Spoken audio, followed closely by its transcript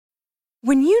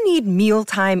When you need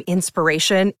mealtime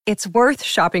inspiration, it's worth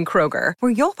shopping Kroger,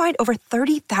 where you'll find over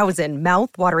 30,000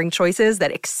 mouth-watering choices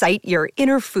that excite your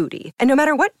inner foodie. And no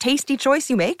matter what tasty choice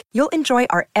you make, you'll enjoy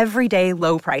our everyday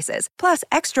low prices, plus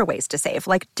extra ways to save,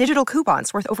 like digital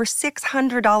coupons worth over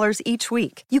 $600 each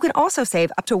week. You can also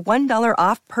save up to $1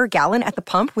 off per gallon at the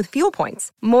pump with fuel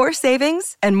points. More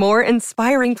savings and more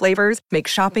inspiring flavors make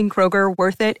shopping Kroger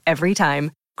worth it every time.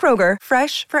 Kroger,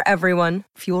 fresh for everyone.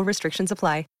 Fuel restrictions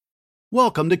apply.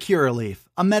 Welcome to Curaleaf,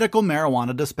 a medical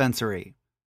marijuana dispensary.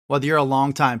 Whether you're a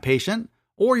longtime patient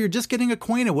or you're just getting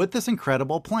acquainted with this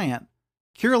incredible plant,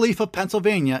 Curaleaf of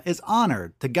Pennsylvania is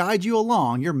honored to guide you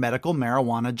along your medical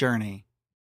marijuana journey.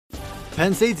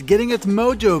 Penn State's getting its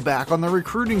mojo back on the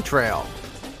recruiting trail.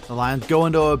 The Lions go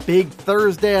into a big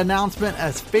Thursday announcement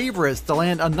as favorites to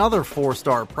land another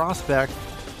four-star prospect.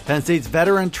 Penn State's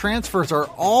veteran transfers are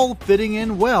all fitting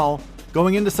in well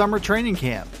going into summer training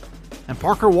camp. And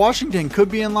Parker Washington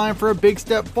could be in line for a big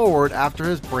step forward after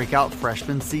his breakout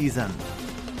freshman season.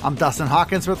 I'm Dustin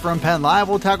Hawkinsmith from Penn Live.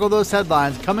 We'll tackle those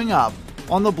headlines coming up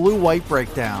on the Blue White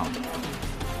Breakdown.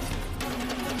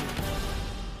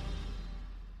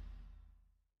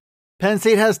 Penn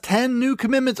State has 10 new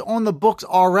commitments on the books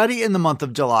already in the month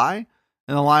of July,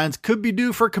 and the Lions could be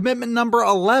due for commitment number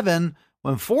 11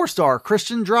 when four-star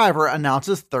Christian Driver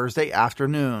announces Thursday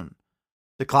afternoon.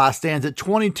 The class stands at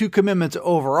 22 commitments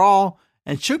overall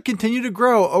and should continue to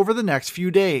grow over the next few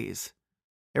days.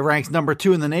 It ranks number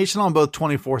 2 in the nation on both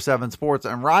 24/7 Sports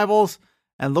and Rivals,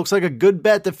 and looks like a good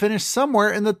bet to finish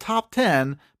somewhere in the top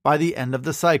 10 by the end of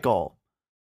the cycle.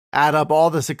 Add up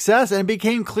all the success and it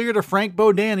became clear to Frank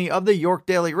Bodani of the York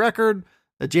Daily Record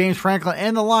that James Franklin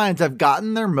and the Lions have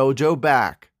gotten their mojo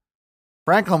back.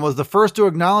 Franklin was the first to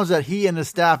acknowledge that he and his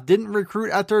staff didn't recruit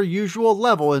at their usual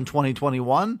level in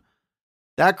 2021.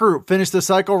 That group finished the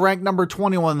cycle ranked number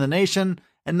 21 in the nation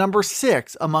and number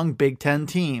 6 among Big Ten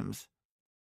teams.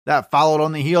 That followed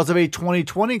on the heels of a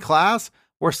 2020 class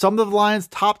where some of the Lions'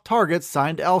 top targets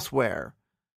signed elsewhere.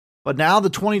 But now the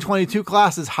 2022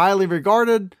 class is highly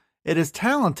regarded, it is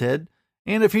talented,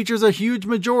 and it features a huge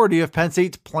majority of Penn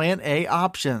State's Plan A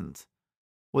options.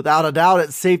 Without a doubt,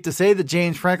 it's safe to say that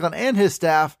James Franklin and his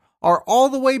staff are all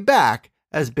the way back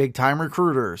as big-time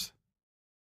recruiters.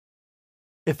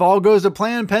 If all goes to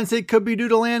plan, Penn State could be due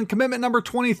to land commitment number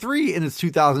 23 in its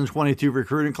 2022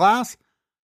 recruiting class.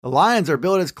 The Lions are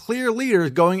billed as clear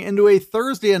leaders going into a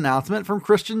Thursday announcement from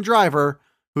Christian Driver,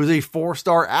 who's a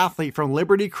four-star athlete from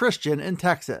Liberty Christian in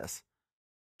Texas.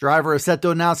 Driver is set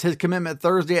to announce his commitment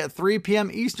Thursday at 3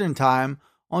 p.m. Eastern Time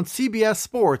on CBS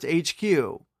Sports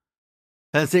HQ.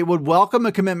 Penn State would welcome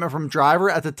a commitment from Driver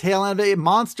at the tail end of a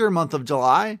monster month of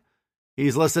July.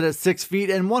 He's listed at 6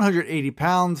 feet and 180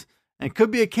 pounds, and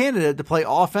could be a candidate to play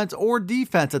offense or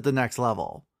defense at the next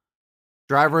level.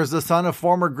 Driver is the son of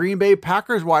former Green Bay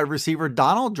Packers wide receiver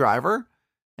Donald Driver,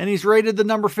 and he's rated the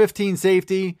number 15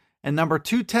 safety and number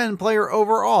 210 player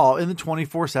overall in the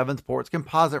 24/7 Sports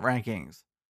composite rankings.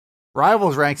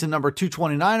 Rivals ranks him number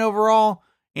 229 overall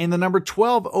and the number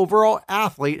 12 overall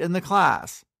athlete in the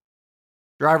class.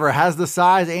 Driver has the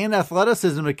size and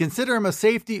athleticism to consider him a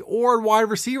safety or wide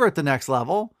receiver at the next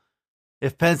level.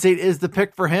 If Penn State is the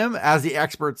pick for him, as the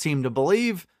experts seem to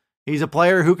believe, he's a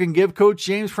player who can give Coach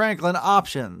James Franklin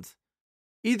options.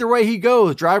 Either way he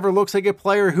goes, Driver looks like a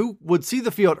player who would see the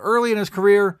field early in his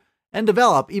career and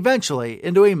develop eventually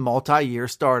into a multi-year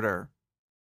starter.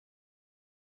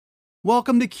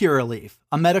 Welcome to Curaleaf,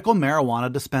 a medical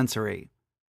marijuana dispensary.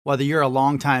 Whether you're a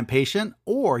longtime patient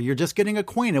or you're just getting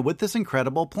acquainted with this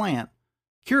incredible plant,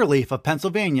 Curaleaf of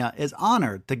Pennsylvania is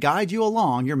honored to guide you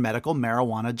along your medical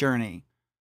marijuana journey.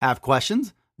 Have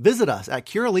questions? Visit us at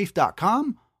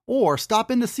curaleaf.com or stop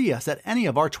in to see us at any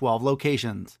of our 12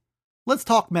 locations. Let's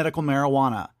talk medical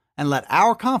marijuana and let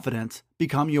our confidence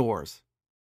become yours.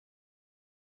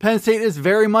 Penn State is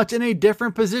very much in a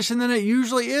different position than it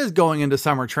usually is going into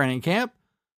summer training camp.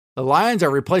 The Lions are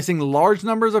replacing large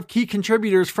numbers of key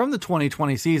contributors from the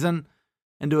 2020 season,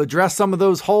 and to address some of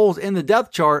those holes in the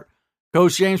depth chart,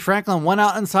 Coach James Franklin went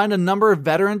out and signed a number of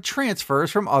veteran transfers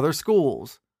from other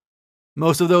schools.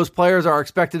 Most of those players are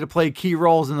expected to play key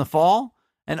roles in the fall,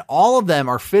 and all of them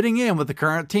are fitting in with the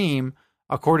current team,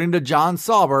 according to John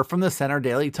Sauber from the Center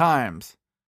Daily Times.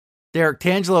 Derek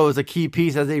Tangelo is a key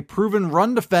piece as a proven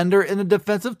run defender in the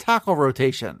defensive tackle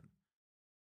rotation.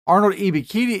 Arnold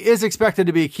Ebiketie is expected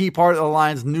to be a key part of the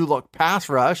Lions' new-look pass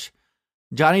rush.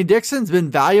 Johnny Dixon's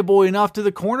been valuable enough to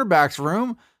the cornerbacks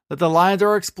room that the Lions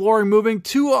are exploring moving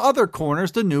two other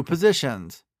corners to new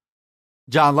positions.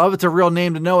 John Lovett's a real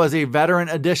name to know as a veteran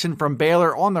addition from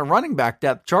Baylor on the running back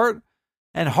depth chart,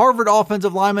 and Harvard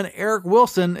offensive lineman Eric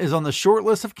Wilson is on the short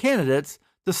list of candidates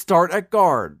to start at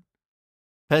guard.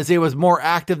 Penn State was more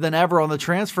active than ever on the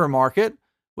transfer market,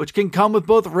 which can come with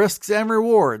both risks and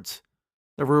rewards.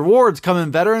 The rewards come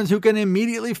in veterans who can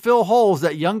immediately fill holes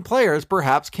that young players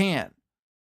perhaps can't.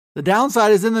 The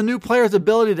downside is in the new players'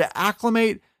 ability to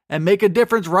acclimate and make a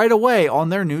difference right away on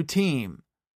their new team.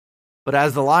 But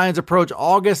as the Lions approach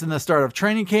August and the start of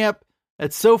training camp,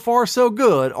 it's so far so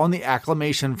good on the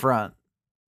acclimation front.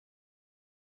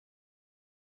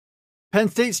 Penn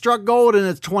State struck gold in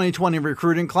its 2020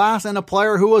 recruiting class and a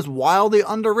player who was wildly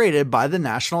underrated by the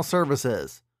national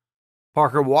services.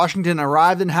 Parker Washington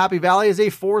arrived in Happy Valley as a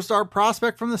 4-star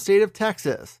prospect from the state of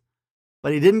Texas,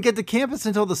 but he didn't get to campus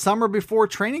until the summer before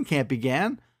training camp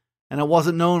began, and it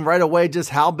wasn't known right away just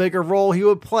how big a role he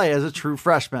would play as a true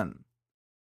freshman.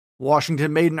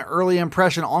 Washington made an early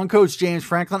impression on Coach James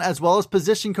Franklin as well as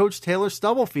position coach Taylor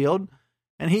Stubblefield,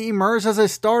 and he emerged as a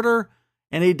starter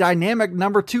and a dynamic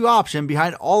number 2 option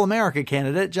behind All-America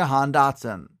candidate Jahan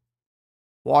Dotson.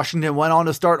 Washington went on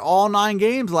to start all 9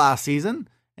 games last season,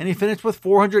 and he finished with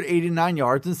 489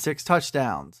 yards and 6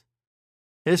 touchdowns.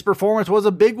 His performance was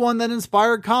a big one that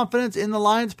inspired confidence in the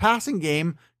Lions' passing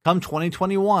game come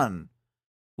 2021.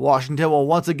 Washington will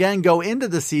once again go into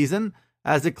the season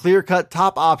as a clear-cut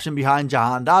top option behind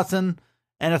Jahan Dotson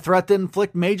and a threat to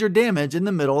inflict major damage in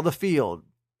the middle of the field.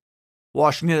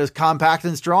 Washington is compact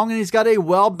and strong, and he's got a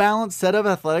well-balanced set of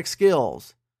athletic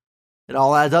skills. It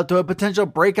all adds up to a potential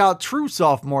breakout true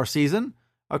sophomore season,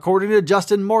 according to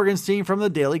Justin Morgenstein from the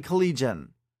Daily Collegian.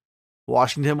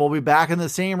 Washington will be back in the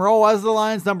same role as the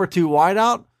Lions' number 2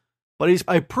 wideout, but he's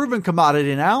a proven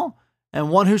commodity now, and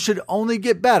one who should only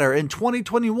get better in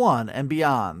 2021 and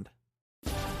beyond.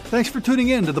 Thanks for tuning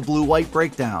in to the Blue White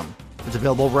Breakdown. It's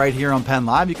available right here on Penn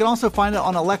Live. You can also find it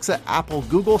on Alexa, Apple,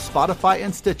 Google, Spotify,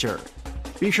 and Stitcher.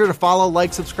 Be sure to follow,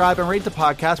 like, subscribe, and rate the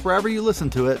podcast wherever you listen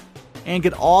to it, and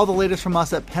get all the latest from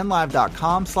us at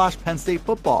PennLive.com/Penn State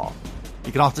Football.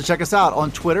 You can also check us out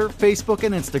on Twitter, Facebook,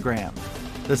 and Instagram.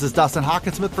 This is Dustin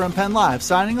Hockensmith from Penn Live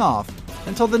signing off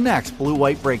until the next Blue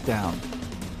White Breakdown.